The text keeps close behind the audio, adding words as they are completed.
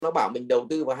nó bảo mình đầu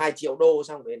tư vào 2 triệu đô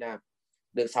xong rồi là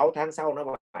được 6 tháng sau nó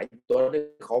bảo anh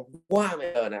Tuấn khó quá,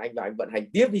 bây giờ là anh vào anh vận hành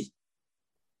tiếp đi,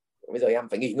 bây giờ em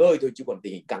phải nghỉ ngơi thôi chứ còn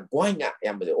tình hình càng quá anh ạ,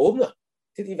 em bây giờ ốm rồi.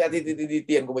 Thế thì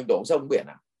tiền của mình đổ sông biển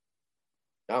à?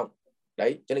 Không,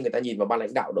 đấy cho nên người ta nhìn vào ban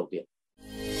lãnh đạo đầu tiên.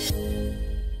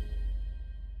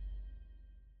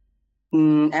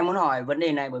 Em muốn hỏi vấn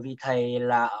đề này bởi vì thầy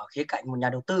là ở khía cạnh một nhà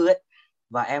đầu tư ấy,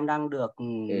 và em đang được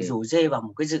rủ dê vào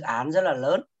một cái dự án rất là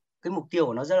lớn, cái mục tiêu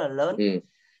của nó rất là lớn.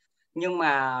 Nhưng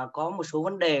mà có một số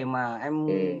vấn đề mà em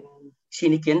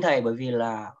xin ý kiến thầy, bởi vì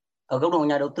là ở góc độ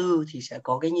nhà đầu tư thì sẽ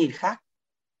có cái nhìn khác.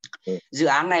 Dự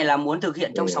án này là muốn thực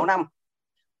hiện trong 6 năm,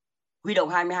 huy động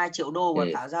 22 triệu đô và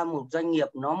tạo ra một doanh nghiệp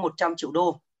nó 100 triệu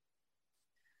đô.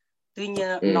 Tuy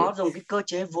nhiên nó dùng cái cơ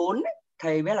chế vốn ấy.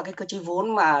 Thầy biết là cái cơ chế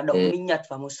vốn mà Đậu Minh Nhật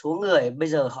và một số người bây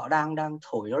giờ họ đang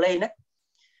thổi nó lên đấy.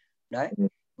 Đấy.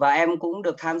 Và em cũng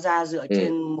được tham gia dựa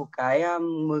trên một cái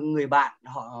người bạn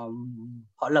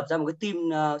họ lập ra một cái team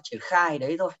triển khai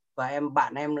đấy thôi, và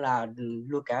bạn em là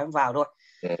lôi kéo em vào thôi.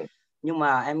 Nhưng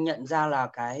mà em nhận ra là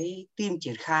cái team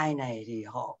triển khai này thì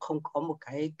họ không có một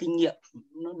cái kinh nghiệm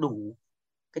nó đủ,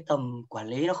 cái tầm quản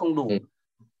lý nó không đủ.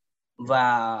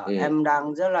 Và em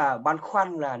đang rất là băn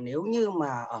khoăn là nếu như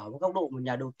mà ở một góc độ một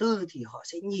nhà đầu tư thì họ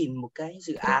sẽ nhìn một cái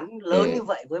dự án lớn như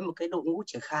vậy với một cái đội ngũ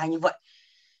triển khai như vậy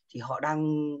thì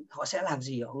họ sẽ làm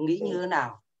gì, họ nghĩ như thế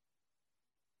nào?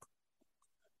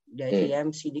 Đấy thì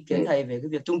em xin ý kiến thầy về cái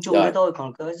việc chung đấy thôi,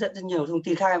 còn có rất nhiều thông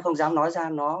tin khác em không dám nói ra,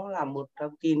 nó là một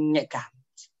thông tin nhạy cảm.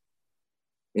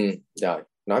 Rồi,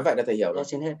 nói vậy là thầy hiểu rồi.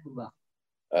 Xin hết.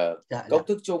 Công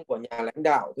thức chung của nhà lãnh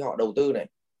đạo khi họ đầu tư này,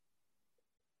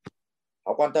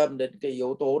 họ quan tâm đến cái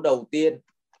yếu tố đầu tiên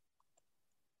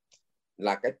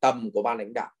là cái tầm của ban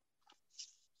lãnh đạo.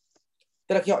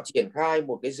 Tức là khi họ triển khai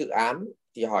một cái dự án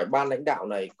thì hỏi ban lãnh đạo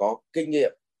này có kinh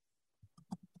nghiệm,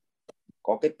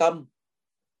 có cái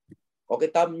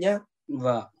tâm nhé,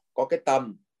 có cái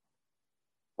tầm,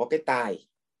 có cái tài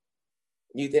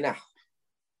như thế nào,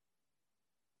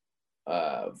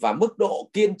 và mức độ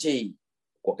kiên trì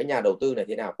của cái nhà đầu tư này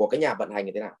thế nào, của cái nhà vận hành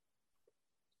như thế nào.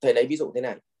 Thầy lấy ví dụ thế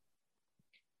này,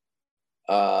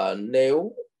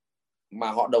 nếu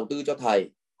mà họ đầu tư cho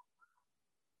thầy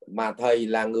mà thầy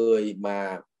là người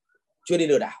mà chuyên đi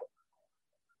lừa đảo,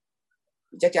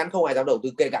 chắc chắn không ai dám đầu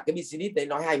tư, kể cả cái business đấy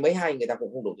nói hay mấy hay người ta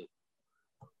cũng không đầu tư.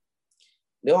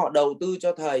 Nếu họ đầu tư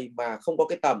cho thầy mà không có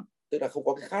cái tầm, tức là không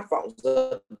có cái khát vọng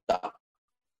dân tộc,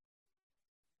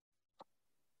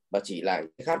 mà chỉ là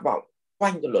cái khát vọng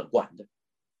quanh cái luẩn quẩn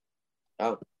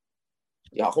thôi,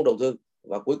 thì họ không đầu tư.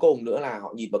 Và cuối cùng nữa là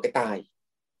họ nhìn vào cái tài,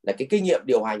 là cái kinh nghiệm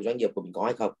điều hành doanh nghiệp của mình có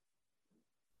hay không.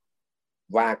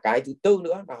 Và cái thứ tư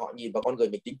nữa là họ nhìn vào con người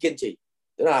mình tính kiên trì,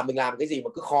 tức là mình làm cái gì mà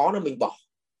cứ khó là mình bỏ,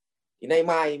 thì nay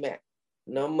mai mẹ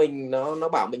nó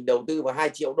bảo mình đầu tư vào 2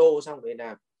 triệu đô xong rồi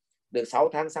là được 6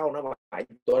 tháng sau nó bảo anh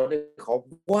Tuấn khó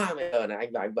quá, bây giờ là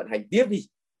anh vào anh vận hành tiếp đi,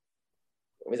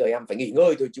 bây giờ em phải nghỉ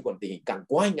ngơi thôi chứ còn tình hình càng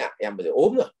quá anh ạ, em bây giờ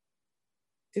ốm rồi.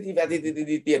 Thế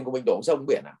thì tiền của mình đổ sông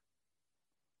biển à?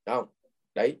 Không,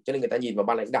 đấy cho nên người ta nhìn vào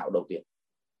ban lãnh đạo đầu tiên.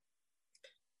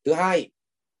 Thứ hai,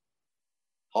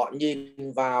 họ nhìn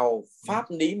vào pháp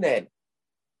lý nền.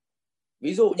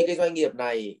 Ví dụ như cái doanh nghiệp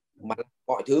này mà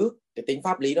mọi thứ cái tính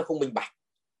pháp lý nó không minh bạch,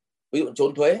 ví dụ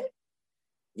trốn thuế,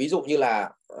 ví dụ như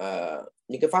là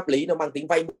những cái pháp lý nó mang tính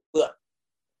vay mượn,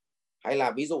 hay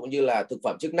là ví dụ như là thực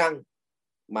phẩm chức năng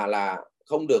mà là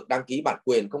không được đăng ký bản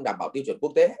quyền, không đảm bảo tiêu chuẩn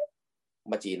quốc tế,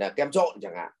 mà chỉ là kem trộn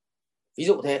chẳng hạn, ví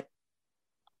dụ thế,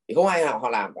 thì không ai họ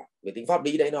làm cả, vì tính pháp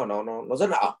lý đấy nó rất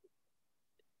là ẩm,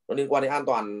 nó liên quan đến an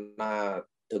toàn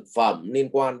thực phẩm, liên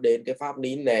quan đến cái pháp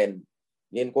lý nền,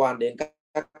 liên quan đến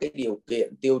các cái điều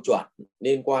kiện tiêu chuẩn,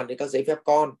 liên quan đến các giấy phép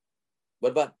con,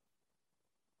 vân vân.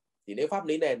 Thì nếu pháp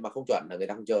lý nền mà không chuẩn là người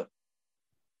ta không chơi.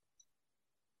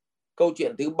 Câu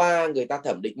chuyện thứ ba, người ta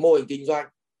thẩm định mô hình kinh doanh.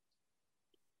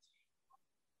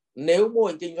 Nếu mô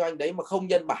hình kinh doanh đấy mà không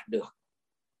nhân bản được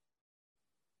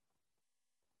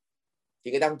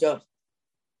thì người ta không chơi.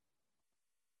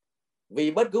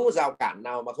 Vì bất cứ một rào cản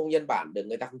nào mà không nhân bản được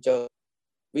người ta không chơi.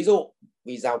 Ví dụ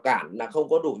vì rào cản là không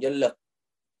có đủ nhân lực,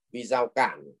 vì rào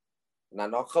cản là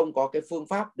nó không có cái phương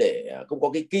pháp để, không có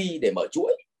cái key để mở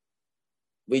chuỗi,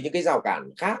 vì những cái rào cản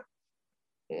khác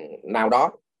nào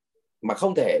đó mà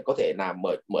không thể có thể làm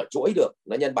mở chuỗi được,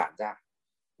 nó nhân bản ra,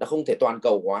 nó không thể toàn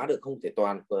cầu hóa được, không thể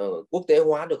toàn quốc tế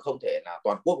hóa được, không thể là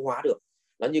toàn quốc hóa được,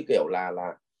 nó như kiểu là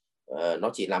nó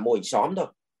chỉ là mô hình xóm thôi,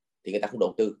 thì người ta không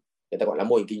đầu tư, người ta gọi là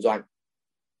mô hình kinh doanh.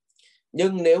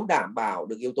 Nhưng nếu đảm bảo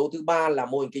được yếu tố thứ ba là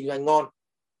mô hình kinh doanh ngon,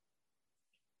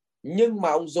 nhưng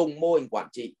mà ông dùng mô hình quản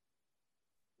trị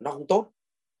nó không tốt,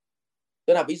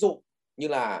 tức là ví dụ như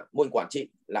là mô hình quản trị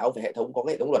là ông phải có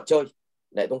hệ thống luật chơi,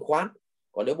 hệ thống khoán.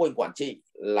 Còn nếu mô hình quản trị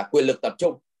là quyền lực tập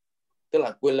trung, tức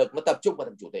là quyền lực nó tập trung vào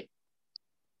thằng chủ tịch,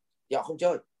 thì họ không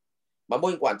chơi. Mà mô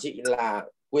hình quản trị là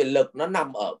quyền lực nó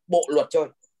nằm ở bộ luật chơi,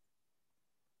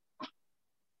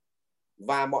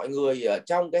 và mọi người ở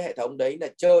trong cái hệ thống đấy là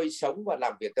chơi, sống và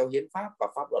làm việc theo hiến pháp và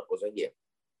pháp luật của doanh nghiệp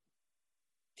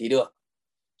thì được.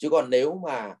 Chứ còn nếu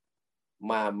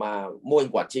mà mô hình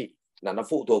quản trị là nó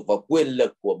phụ thuộc vào quyền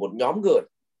lực của một nhóm người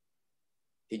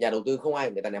thì nhà đầu tư không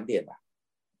ai người ta ném tiền vào.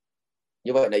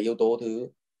 Như vậy là yếu tố thứ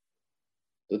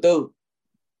tư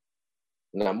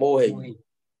là mô hình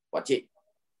quản trị.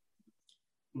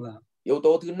 Yếu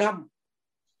tố thứ 5,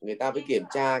 người ta phải kiểm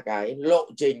tra cái lộ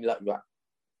trình lợi nhuận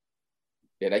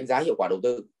để đánh giá hiệu quả đầu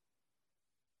tư.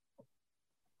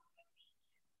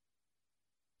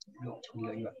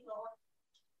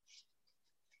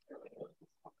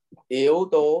 Yếu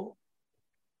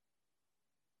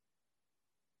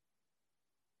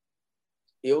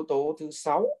tố thứ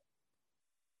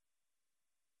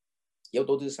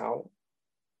 6,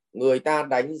 người ta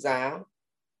đánh giá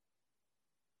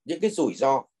những cái rủi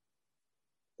ro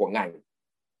của ngành.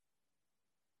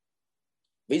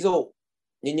 Ví dụ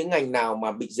như những ngành nào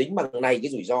mà bị dính bằng này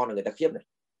cái rủi ro là người ta khiếp này.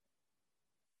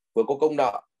 Vừa có công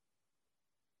nợ,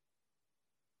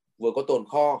 vừa có tồn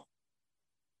kho,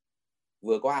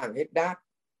 vừa có hàng hết đát,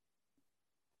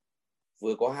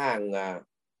 vừa có hàng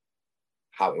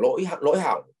hỏng lỗi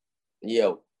hỏng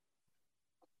nhiều.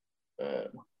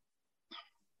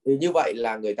 Thì như vậy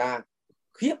là người ta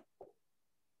khiếp,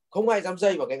 không ai dám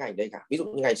dây vào cái ngành đấy cả. Ví dụ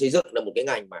như ngành xây dựng là một cái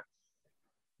ngành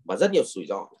mà rất nhiều rủi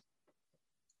ro,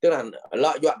 tức là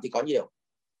lợi nhuận thì có nhiều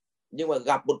nhưng mà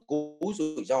gặp một cú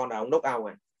rủi ro nào knock out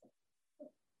này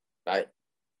đấy,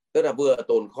 tức là vừa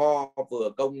tồn kho, vừa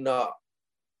công nợ,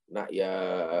 lại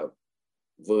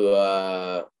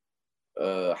vừa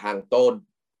hàng tồn,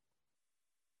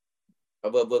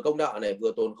 vừa công nợ này,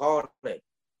 vừa tồn kho này,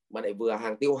 mà lại vừa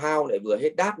hàng tiêu hao này, vừa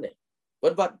hết đát này,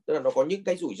 vân vân. Tức là nó có những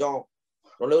cái rủi ro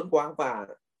nó lớn quá,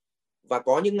 và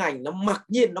có những ngành nó mặc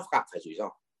nhiên nó gặp phải rủi ro.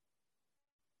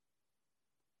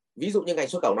 Ví dụ như ngành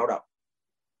xuất khẩu lao động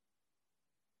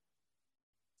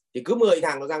thì cứ 10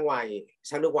 thằng nó ra ngoài,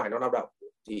 sang nước ngoài nó lao động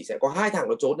thì sẽ có 2 thằng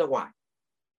nó trốn ra ngoài.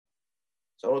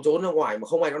 Xong nó trốn ra ngoài mà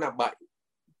không ai nó làm bậy,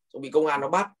 xong bị công an nó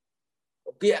bắt,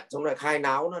 nó kiện, xong lại khai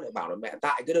náo, nó lại bảo là mẹ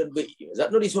tại cái đơn vị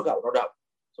dẫn nó đi xuất khẩu lao động,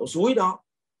 xong xúi nó.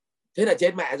 Thế là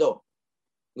chết mẹ rồi.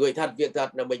 Người thật việc thật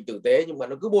là mình tử tế, nhưng mà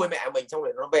nó cứ bôi mẹ mình, xong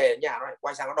rồi nó về nhà nó lại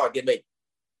quay sang nó đòi tiền mình,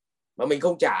 mà mình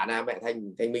không trả là mẹ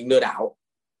thành mình lừa đảo,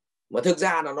 mà thực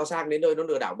ra là nó sang đến nơi nó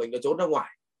lừa đảo mình, nó trốn ra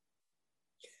ngoài.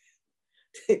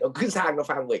 Thì nó cứ sang nó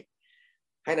phang mình.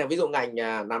 Hay là ví dụ ngành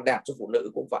làm đẹp cho phụ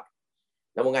nữ cũng vậy,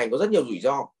 là một ngành có rất nhiều rủi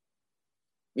ro.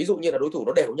 Ví dụ như là đối thủ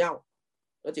nó đều nhau,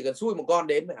 nó chỉ cần xui một con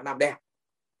đến làm đẹp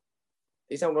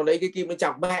thì xong nó lấy cái kim nó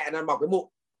chọc mẹ nó mọc cái mụn,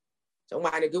 xong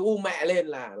mai này cứ mẹ lên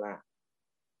là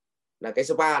cái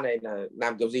spa này là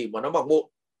làm kiểu gì mà nó mọc mụn.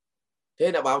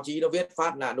 Thế là báo chí nó viết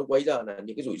phát là lúc bấy giờ là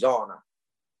những cái rủi ro là,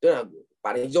 tức là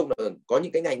bạn hình dung là có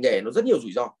những cái ngành nghề nó rất nhiều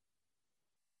rủi ro,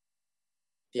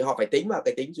 thì họ phải tính vào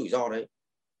cái tính rủi ro đấy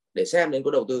để xem đến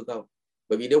có đầu tư không.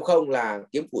 Bởi vì nếu không là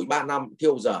kiếm củi 3 năm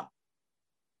thiêu giờ.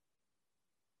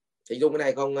 Hình dung cái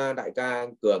này không đại ca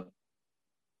Cường?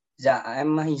 Dạ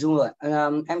em hình dung rồi.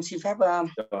 Em xin phép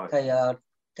thầy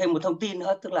thêm một thông tin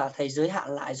nữa, tức là thầy giới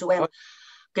hạn lại giúp em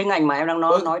cái ngành mà em đang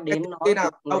nói đến. Thế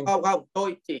nào? Không,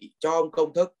 tôi chỉ cho ông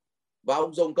công thức và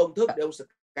ông dùng công thức để ông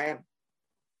scan.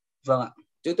 Vâng ạ.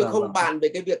 Chứ tôi không bàn về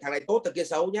cái việc thằng này tốt thằng kia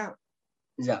xấu nhá.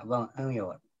 Dạ vâng, em hiểu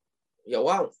ạ. Hiểu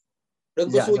không? Đừng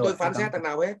có xui tôi phán xét thằng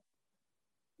nào hết.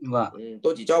 Vâng.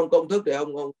 Tôi chỉ cho ông công thức để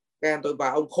ông scan tôi, và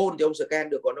ông khôn thì ông scan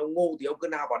được, còn ông ngu thì ông cứ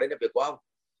nào vào đây là việc của ông.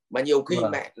 Mà nhiều khi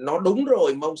mẹ nó đúng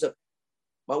rồi mà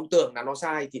ông tưởng là nó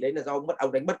sai thì đấy là do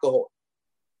ông đánh mất cơ hội.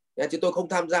 Chứ tôi không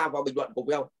tham gia vào bình luận cùng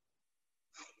với ông.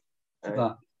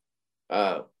 Vâng.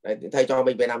 Đấy, thầy cho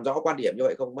mình phải làm rõ quan điểm như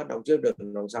vậy, không mất đồng trước được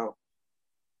đồng sau.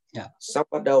 Sắp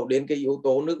bắt đầu đến cái yếu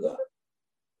tố nữa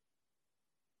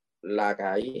là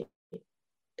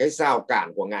cái rào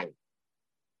cản của ngành.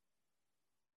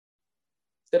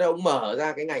 Tức là ông mở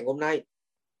ra cái ngành hôm nay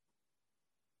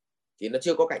thì nó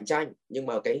chưa có cạnh tranh, nhưng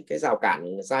mà cái rào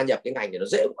cản gia nhập cái ngành này nó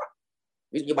dễ quá.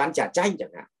 Ví dụ như bán trà chanh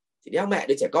chẳng hạn, thì đéo mẹ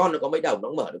đứa trẻ con nó có mấy đồng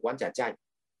nó mở được quán trà chanh.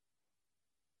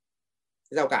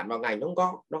 Cái rào cản vào ngành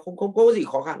nó không có gì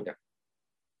khó khăn cả.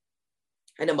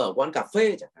 Hay là mở quán cà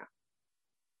phê chẳng hạn,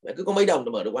 mẹ cứ có mấy đồng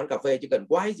là mở được quán cà phê, chứ cần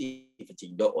quái gì phải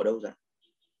trình độ ở đâu ra,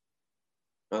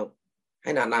 không?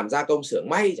 Hay là làm gia công xưởng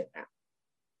may chẳng hạn.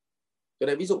 Cho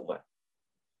nên ví dụ vậy.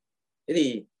 Thế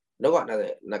thì nó gọi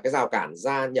là cái rào cản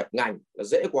gia nhập ngành nó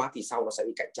dễ quá thì sau nó sẽ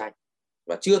bị cạnh tranh,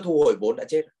 và chưa thu hồi vốn đã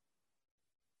chết.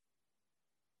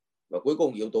 Và cuối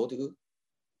cùng yếu tố thứ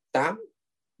 8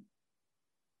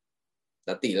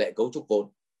 là tỷ lệ cấu trúc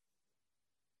vốn.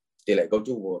 Tỷ lệ cấu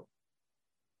trúc vốn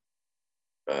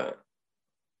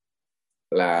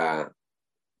là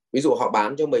ví dụ họ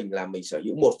bán cho mình là mình sở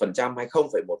hữu 1% hay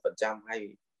 0,1%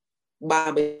 hay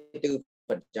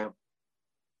 34%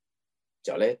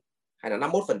 trở lên hay là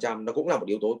 51%, nó cũng là một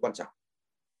yếu tố quan trọng.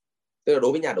 Tức là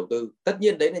đối với nhà đầu tư, tất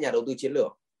nhiên đấy là nhà đầu tư chiến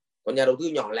lược. Còn nhà đầu tư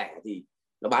nhỏ lẻ thì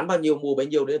nó bán bao nhiêu mua bấy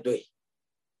nhiêu, đấy là tùy.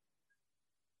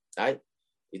 Đấy,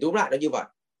 thì túm lại nó như vậy.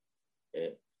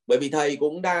 Bởi vì thầy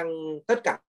cũng đang, tất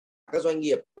cả các doanh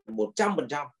nghiệp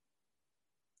 100%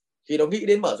 khi nó nghĩ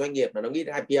đến mở doanh nghiệp là nó nghĩ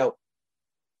đến IPO,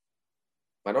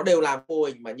 và nó đều làm mô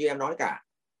hình mà như em nói cả.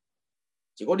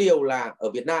 Chỉ có điều là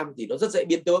ở Việt Nam thì nó rất dễ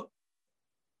biến tướng,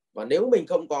 và nếu mình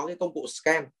không có cái công cụ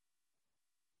scan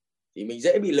thì mình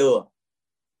dễ bị lừa.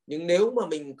 Nhưng nếu mà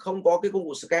mình không có cái công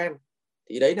cụ scan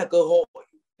thì đấy là cơ hội,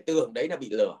 tưởng đấy là bị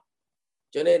lừa.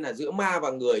 Cho nên là giữa ma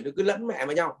và người nó cứ lẫn mẹ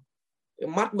với nhau. Cái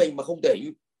mắt mình mà không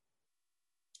tỉnh,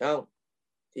 không,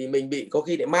 thì mình bị, có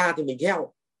khi để ma thì mình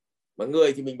theo, mà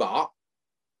người thì mình bỏ.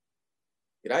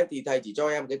 Thì đấy, thì thầy chỉ cho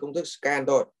em cái công thức scan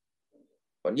thôi.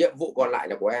 Còn nhiệm vụ còn lại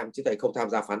là của em, chứ thầy không tham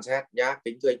gia phán xét nhá.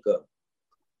 Kính thưa anh Cường.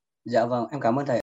 Dạ vâng, em cảm ơn thầy.